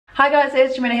Hi guys,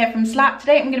 it's Jamila here from Slapp.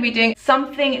 Today I'm going to be doing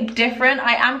something different.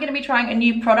 I am going to be trying a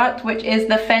new product, which is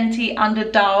the Fenty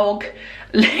Underdawg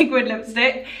liquid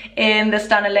lipstick in the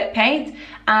Stunna Lip Paint.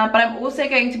 But I'm also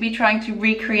going to be trying to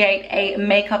recreate a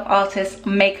makeup artist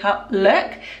makeup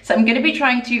look. So I'm going to be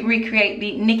trying to recreate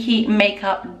the Nikki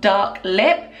Makeup Dark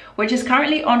Lip, which is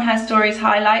currently on her stories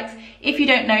highlights. If you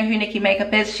don't know who Nikki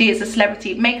Makeup is, she is a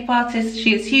celebrity makeup artist.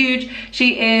 She is huge.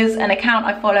 She is an account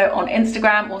I follow on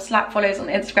Instagram, or Slapp follows on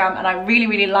Instagram, and I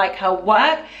really like her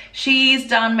work. She's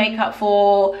done makeup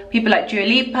for people like Dua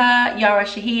Lipa, Yara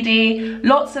Shahidi,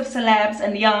 lots of celebs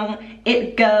and young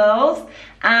it girls.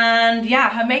 And yeah,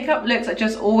 her makeup looks are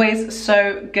just always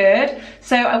so good.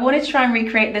 So I wanted to try and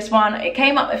recreate this one. It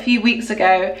came up a few weeks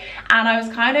ago and I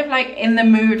was kind of like in the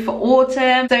mood for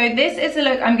autumn. So this is the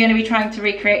look I'm going to be trying to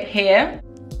recreate here.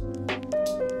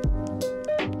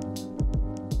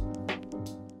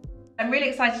 I'm really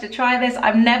excited to try this.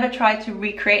 I've never tried to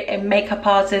recreate a makeup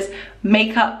artist's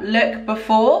makeup look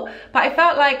before, but I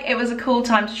felt like it was a cool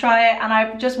time to try it, and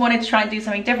I just wanted to try and do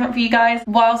something different for you guys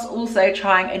whilst also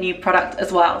trying a new product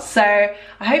as well. So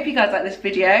I hope you guys like this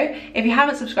video. If you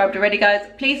haven't subscribed already, guys,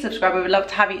 please subscribe. We would love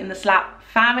to have you in the Slapp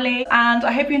family, and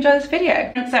I hope you enjoy this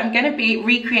video. So I'm going to be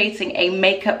recreating a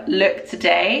makeup look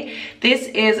today. This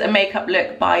is a makeup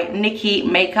look by Nikki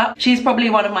Makeup. She's probably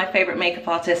one of my favorite makeup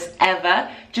artists ever,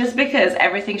 just because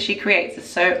everything she creates is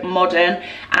so modern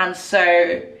and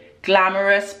so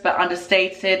glamorous but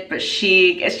understated but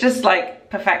chic. It's just like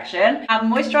perfection. I've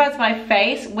moisturized my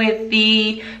face with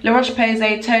the La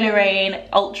Roche-Posay Toleraine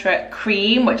Ultra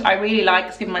Cream, which I really like.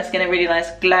 It's giving my skin a really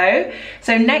nice glow.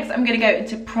 So next I'm going to go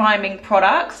into priming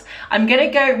products. I'm going to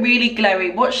go really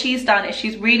glowy. What she's done is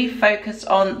she's really focused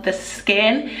on the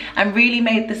skin and really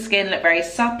made the skin look very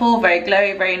supple, very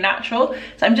glowy, very natural.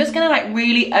 So I'm just going to like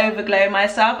really overglow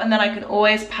myself, and then I can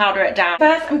always powder it down.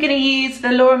 First I'm going to use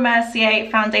the Laura Mercier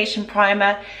Foundation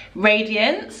Primer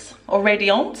Radiance or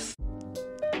Radiance.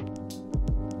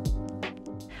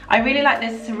 I really like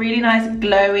this. It's a really nice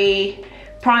glowy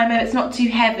primer. It's not too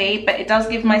heavy, but it does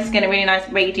give my skin a really nice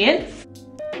radiance.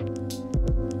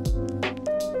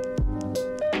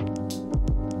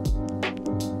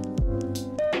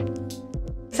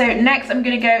 So next I'm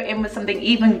going to go in with something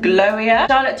even glowier.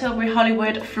 Charlotte Tilbury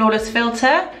Hollywood Flawless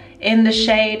Filter in the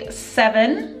shade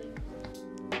 7.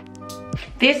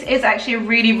 This is actually a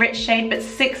really rich shade, but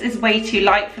 6 is way too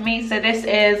light for me, so this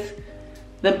is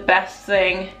the best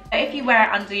thing. If you wear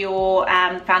it under your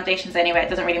foundations anyway, it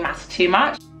doesn't really matter too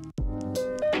much.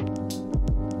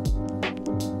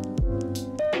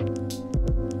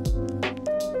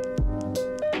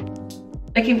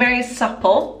 Looking very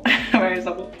supple, very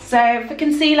supple. So for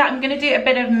concealer, I'm gonna do a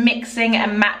bit of mixing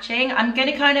and matching. I'm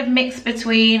gonna kind of mix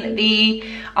between the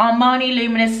Armani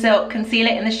Luminous Silk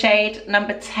Concealer in the shade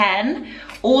number 10.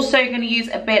 Also going to use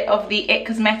a bit of the IT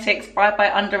Cosmetics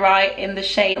by Under Eye in the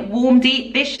shade Warm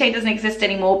Deep. This shade doesn't exist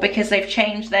anymore because they've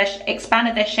changed their,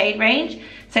 expanded their shade range.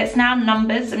 So it's now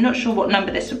numbers. I'm not sure what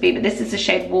number this would be, but this is the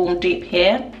shade Warm Deep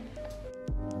here.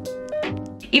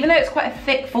 Even though it's quite a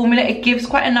thick formula, it gives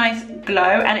quite a nice glow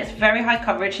and it's very high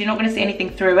coverage. You're not going to see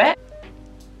anything through it.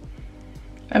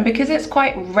 And because it's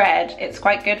quite red, it's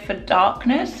quite good for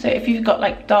darkness. So if you've got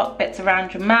like dark bits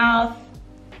around your mouth,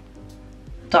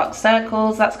 dark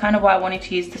circles, that's kind of why I wanted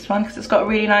to use this one, because it's got a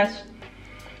really nice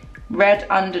red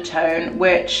undertone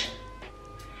which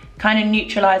kind of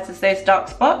neutralizes those dark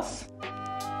spots.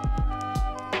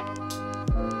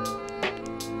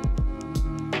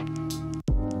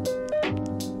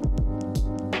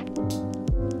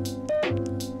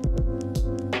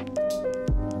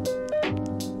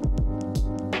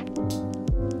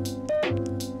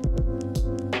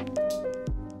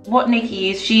 What Nikki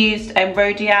used, she used a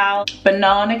Rodial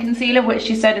Banana Concealer, which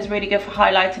she said is really good for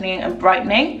highlighting and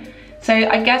brightening. So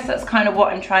I guess that's kind of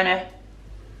what I'm trying to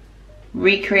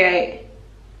recreate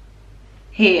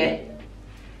here.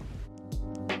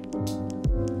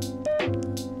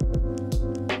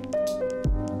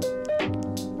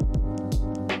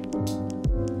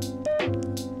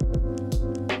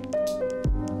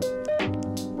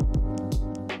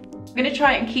 I'm going to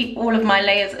try and keep all of my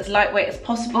layers as lightweight as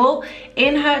possible.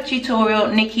 In her tutorial,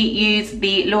 Nikki used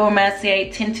the Laura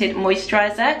Mercier Tinted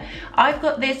Moisturizer. I've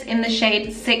got this in the shade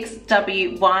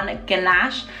 6W1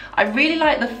 Ganache. I really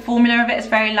like the formula of it. It's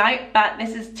very light, but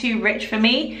this is too rich for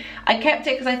me. I kept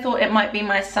it because I thought it might be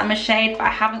my summer shade, but I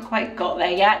haven't quite got there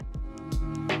yet.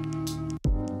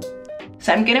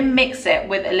 So I'm going to mix it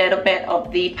with a little bit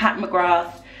of the Pat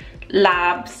McGrath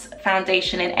Labs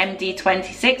foundation in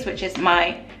MD26, which is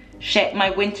my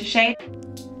winter shade.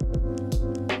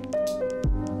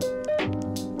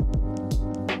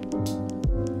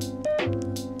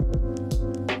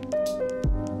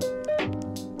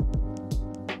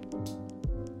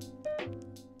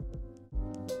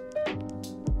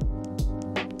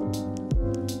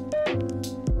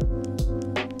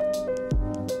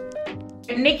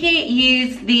 Nikki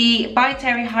used the By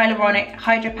Terry Hyaluronic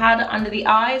Hydra Powder under the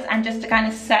eyes and just to kind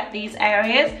of set these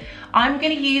areas. I'm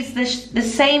going to use the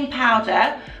same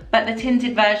powder but the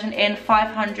tinted version in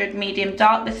 500 medium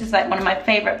dark. This is like one of my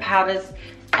favorite powders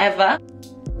ever.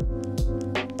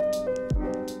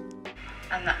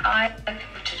 And the eye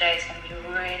for today is going to be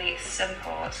really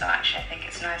simple, so actually I think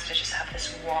it's nice to just have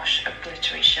this wash of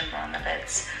glittery shimmer on the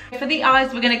lids. For the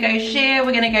eyes, we're going to go sheer,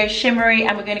 we're going to go shimmery,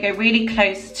 and we're going to go really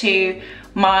close to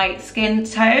my skin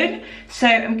tone. So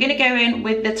I'm going to go in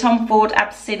with the Tom Ford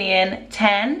Abyssinian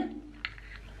 10,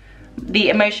 the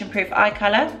Emotion Proof eye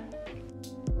colour.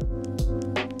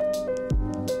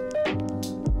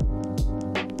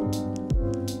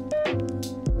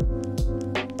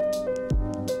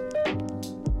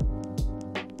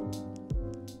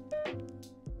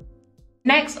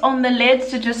 Next on the lids,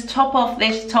 to just top off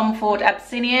this Tom Ford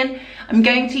Abyssinian, I'm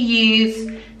going to use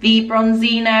the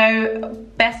Bronzino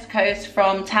Best Coast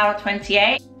from Tower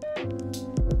 28.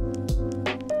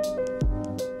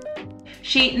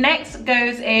 She next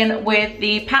goes in with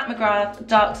the Pat McGrath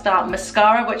Dark Star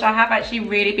Mascara, which I have actually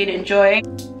really been enjoying.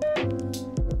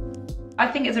 I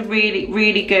think it's a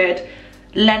really good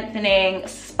lengthening,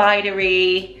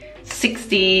 spidery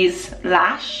 60s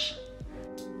lash.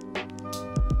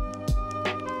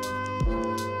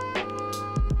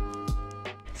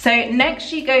 So next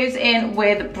she goes in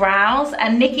with brows,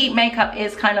 and Nikki Makeup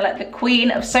is kind of like the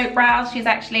queen of soap brows. She's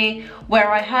actually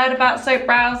where I heard about soap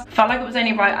brows. Felt like it was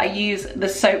only right I use the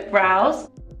soap brows.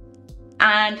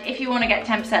 And if you want to get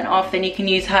 10% off, then you can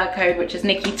use her code, which is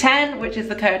Nikki10, which is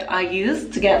the code I use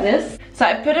to get this. So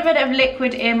I put a bit of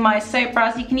liquid in my soap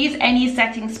brows. You can use any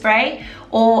setting spray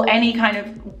or any kind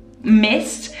of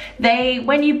mist.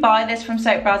 When you buy this from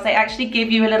Soap Brows, they actually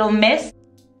give you a little mist.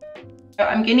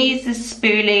 I'm going to use this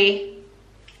spoolie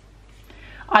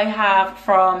I have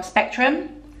from Spectrum,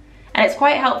 and it's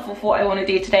quite helpful for what I want to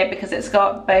do today because it's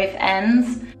got both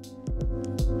ends.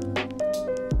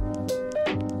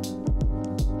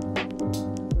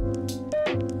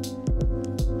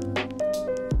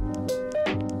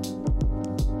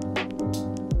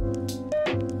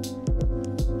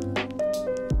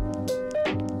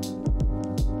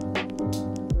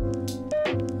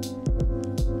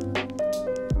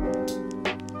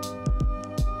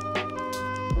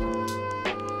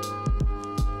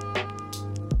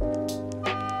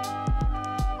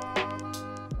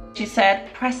 She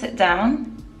said, press it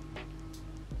down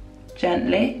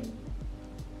gently.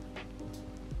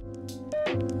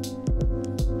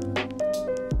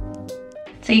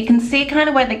 So you can see kind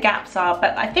of where the gaps are,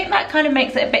 but I think that kind of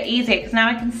makes it a bit easier because now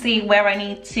I can see where I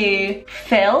need to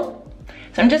fill.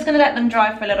 So I'm just going to let them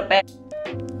dry for a little bit.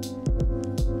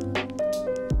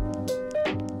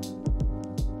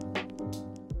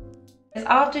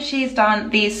 After she's done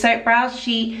these soap brows,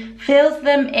 she fills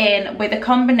them in with a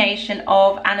combination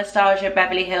of Anastasia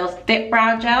Beverly Hills Dip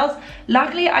Brow Gels.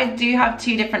 Luckily, I do have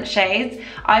two different shades.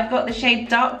 I've got the shade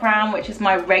Dark Brown, which is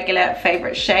my regular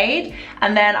favorite shade.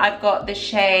 And then I've got the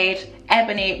shade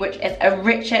Ebony, which is a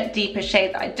richer, deeper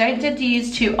shade that I don't tend to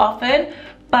use too often.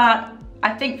 But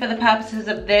I think for the purposes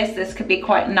of this, this could be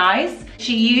quite nice.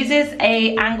 She uses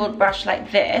an angled brush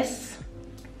like this,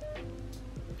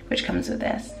 which comes with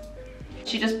this.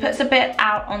 She just puts a bit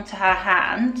out onto her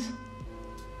hand,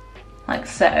 like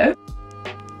so.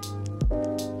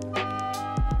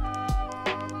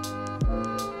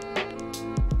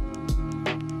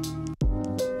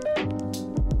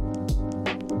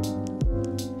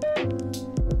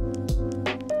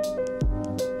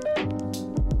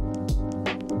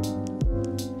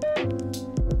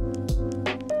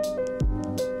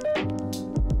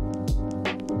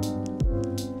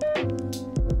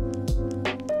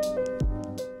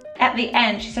 At the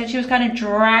end, she said she was kind of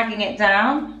dragging it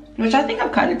down, which I think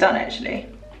I've kind of done actually.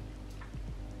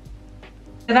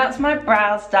 So that's my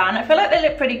brows done. I feel like they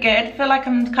look pretty good. I feel like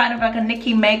I'm kind of like a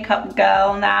Nikki Makeup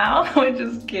girl now, which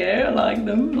is cute. I like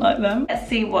them, Let's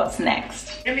see what's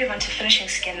next. I'm gonna move on to finishing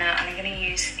skin now, and I'm gonna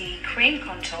use the Cream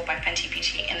Contour by Fenty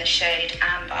Beauty in the shade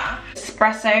Amber.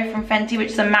 Espresso from Fenty,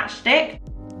 which is a matchstick.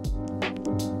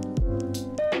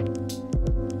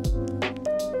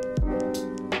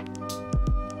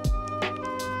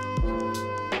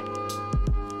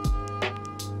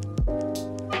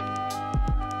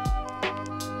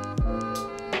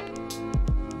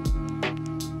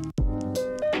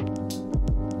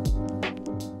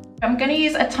 I'm going to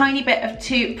use a tiny bit of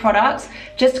two products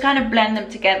just to kind of blend them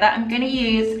together. I'm going to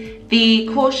use the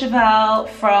Courchevel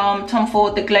from Tom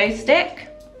Ford, the Glow Stick.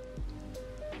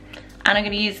 And I'm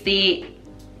going to use the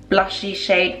blushy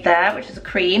shade there, which is a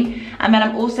cream. And then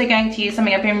I'm also going to use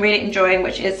something I've been really enjoying,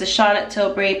 which is the Charlotte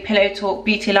Tilbury Pillow Talk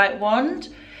Beauty Light Wand.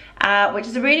 which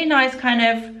is a really nice kind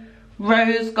of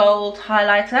rose gold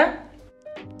highlighter.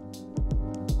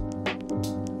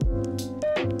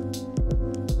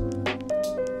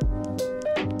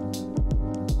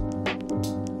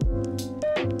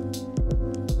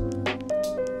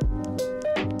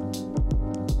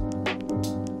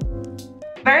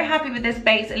 Very happy with this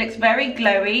base. It looks very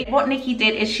glowy. What Nikki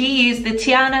did is she used the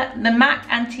MAC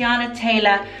and Tiana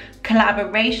Taylor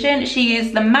collaboration. She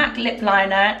used the MAC lip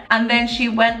liner, and then she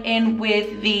went in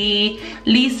with the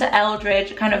Lisa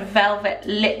Eldridge kind of velvet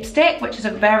lipstick, which is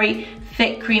a very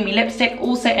thick creamy lipstick,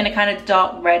 also in a kind of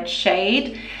dark red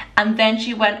shade. And then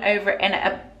she went over in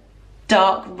a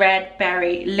dark red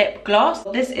berry lip gloss.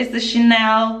 This is the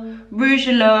Chanel Rouge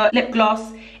Allure lip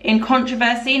gloss in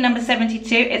Controversy number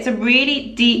 72. It's a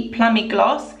really deep plummy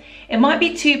gloss. It might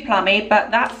be too plummy, but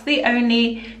that's the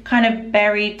only kind of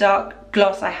berry dark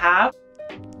gloss I have.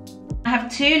 I have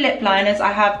two lip liners.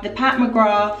 I have the Pat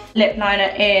McGrath lip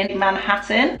liner in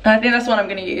Manhattan, and I think that's what I'm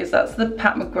going to use. That's the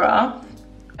Pat McGrath.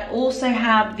 I also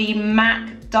have the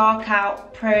MAC Dark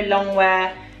Out Pro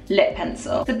Longwear lip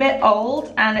pencil. It's a bit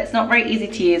old and it's not very easy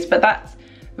to use, but that's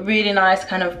a really nice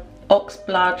kind of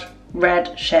oxblood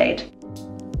red shade.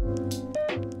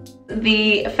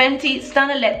 The Fenty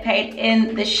Stunna Lip Paint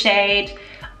in the shade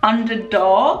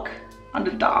Underdawg,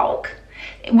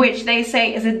 which they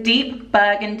say is a deep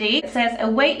burgundy. It says a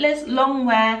weightless, long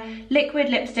wear liquid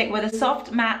lipstick with a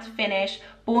soft matte finish,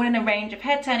 born in a range of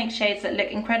head-turning shades that look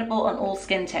incredible on all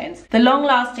skin tones. The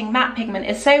long-lasting matte pigment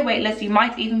is so weightless you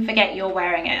might even forget you're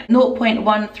wearing it.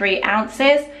 0.13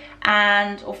 ounces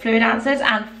or fluid ounces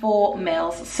and 4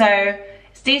 mils. So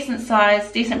it's decent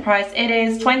size, decent price. It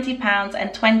is £20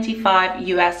 and $25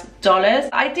 US.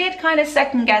 I did kind of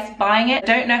second guess buying it. I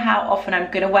don't know how often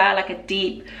I'm gonna wear like a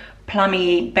deep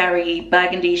plummy berry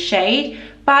burgundy shade,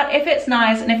 but if it's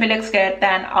nice and if it looks good,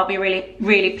 then I'll be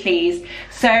really pleased.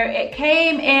 So it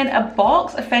came in a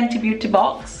box, a Fenty Beauty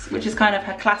box, which is kind of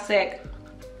her classic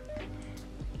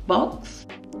box.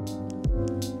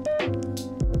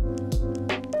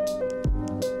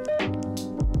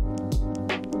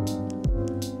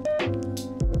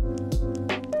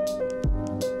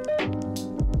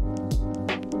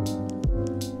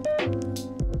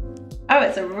 Oh,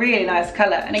 it's a really nice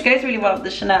colour, and it goes really well with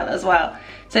the Chanel as well.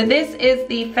 So this is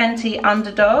the Fenty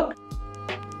Underdog.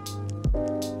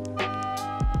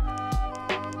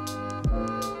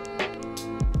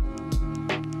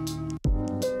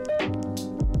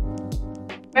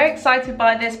 Very excited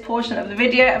by this portion of the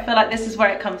video. I feel like this is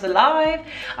where it comes alive.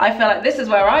 I feel like this is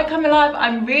where I come alive.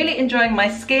 I'm really enjoying my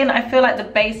skin. I feel like the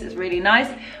base is really nice,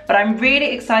 but I'm really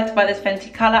excited by this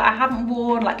Fenty colour. I haven't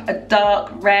worn like a dark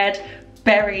red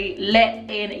berry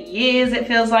lip in years, it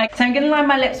feels like. So I'm gonna line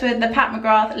my lips with the Pat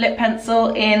McGrath lip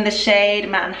pencil in the shade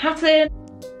Manhattan.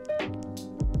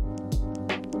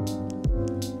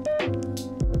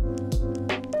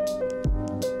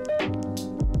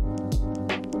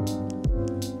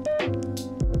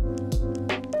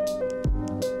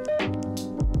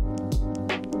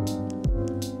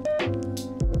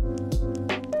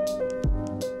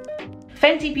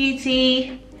 Fenty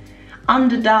Beauty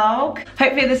Underdog.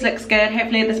 Hopefully this looks good.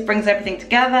 Hopefully this brings everything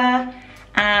together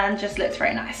and just looks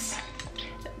very nice.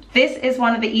 This is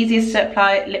one of the easiest to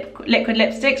apply liquid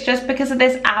lipsticks just because of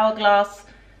this hourglass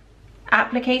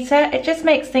applicator. It just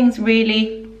makes things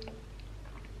really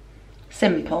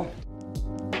simple.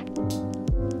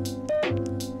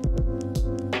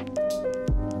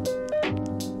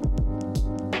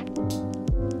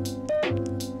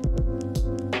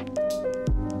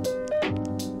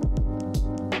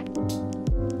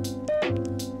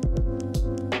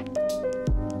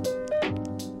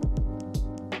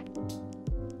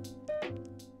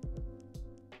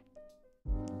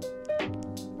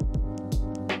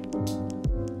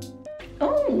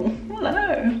 Oh,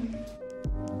 hello.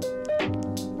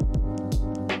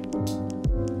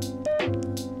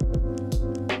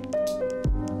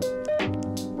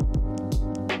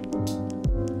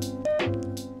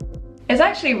 It's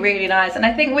actually really nice, and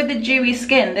I think with the dewy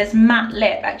skin, this matte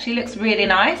lip actually looks really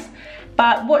nice.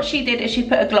 But what she did is she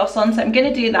put a gloss on, so I'm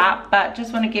gonna do that, but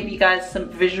just wanna give you guys some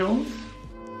visuals.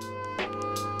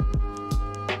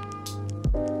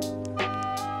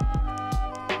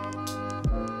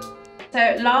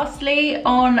 So lastly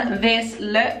on this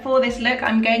look,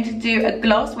 I'm going to do a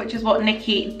gloss, which is what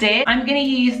Nikki did. I'm going to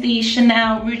use the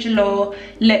Chanel Rouge Allure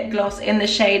lip gloss in the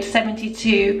shade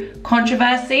 72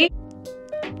 Controversy.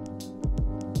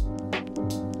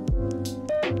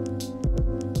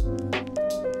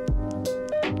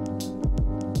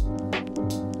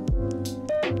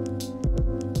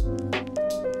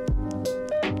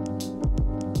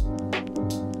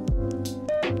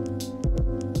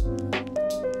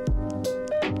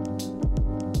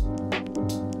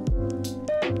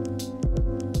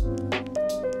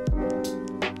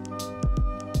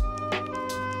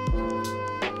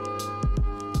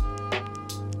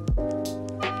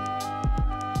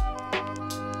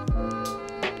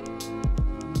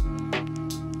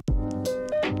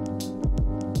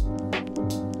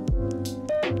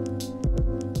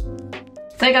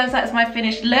 So guys, that's my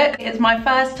finished look. It's my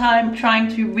first time trying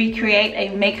to recreate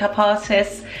a makeup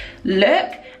artist's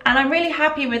look, and I'm really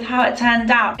happy with how it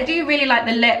turned out. I do really like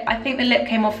the lip. I think the lip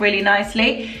came off really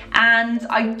nicely, and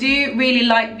I do really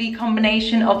like the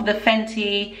combination of the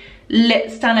Fenty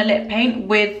Stunna Lip Paint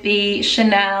with the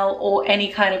Chanel or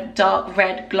any kind of dark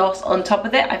red gloss on top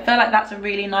of it. I feel like that's a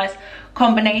really nice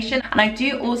combination. And I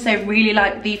do also really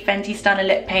like the Fenty Stunna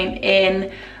Lip Paint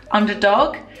in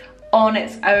Underdawg on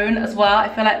its own as well. I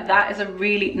feel like that is a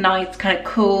really nice kind of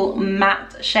cool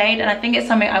matte shade, and I think it's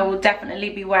something I will definitely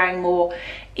be wearing more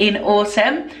in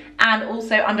autumn. And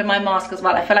also under my mask as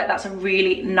well, I feel like that's a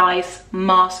really nice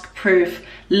mask proof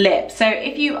lip. So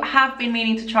if you have been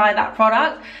meaning to try that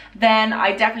product, then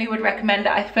I definitely would recommend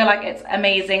it. I feel like it's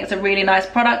amazing. It's a really nice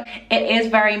product. It is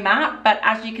very matte, but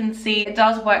as you can see, it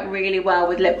does work really well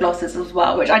with lip glosses as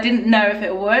well, which I didn't know if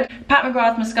it would. Pat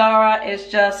McGrath's mascara is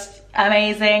just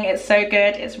amazing. It's so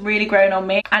good. It's really grown on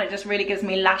me, and it just really gives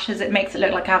me lashes. It makes it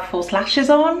look like I have false lashes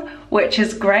on, which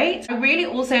is great. I really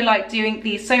also like doing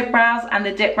the soap brows and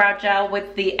the dip brow gel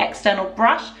with the external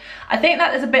brush. I think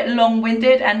that is a bit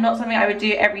long-winded and not something I would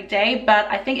do every day, but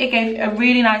I think it gave a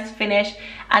really nice finish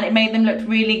and it made them look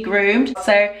really groomed.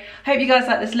 So I hope you guys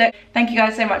like this look. Thank you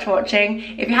guys so much for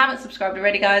watching. If you haven't subscribed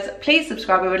already, guys, please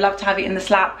subscribe. I would love to have you in the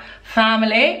Slapp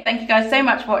family. Thank you guys so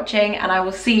much for watching, and I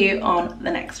will see you on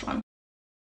the next one.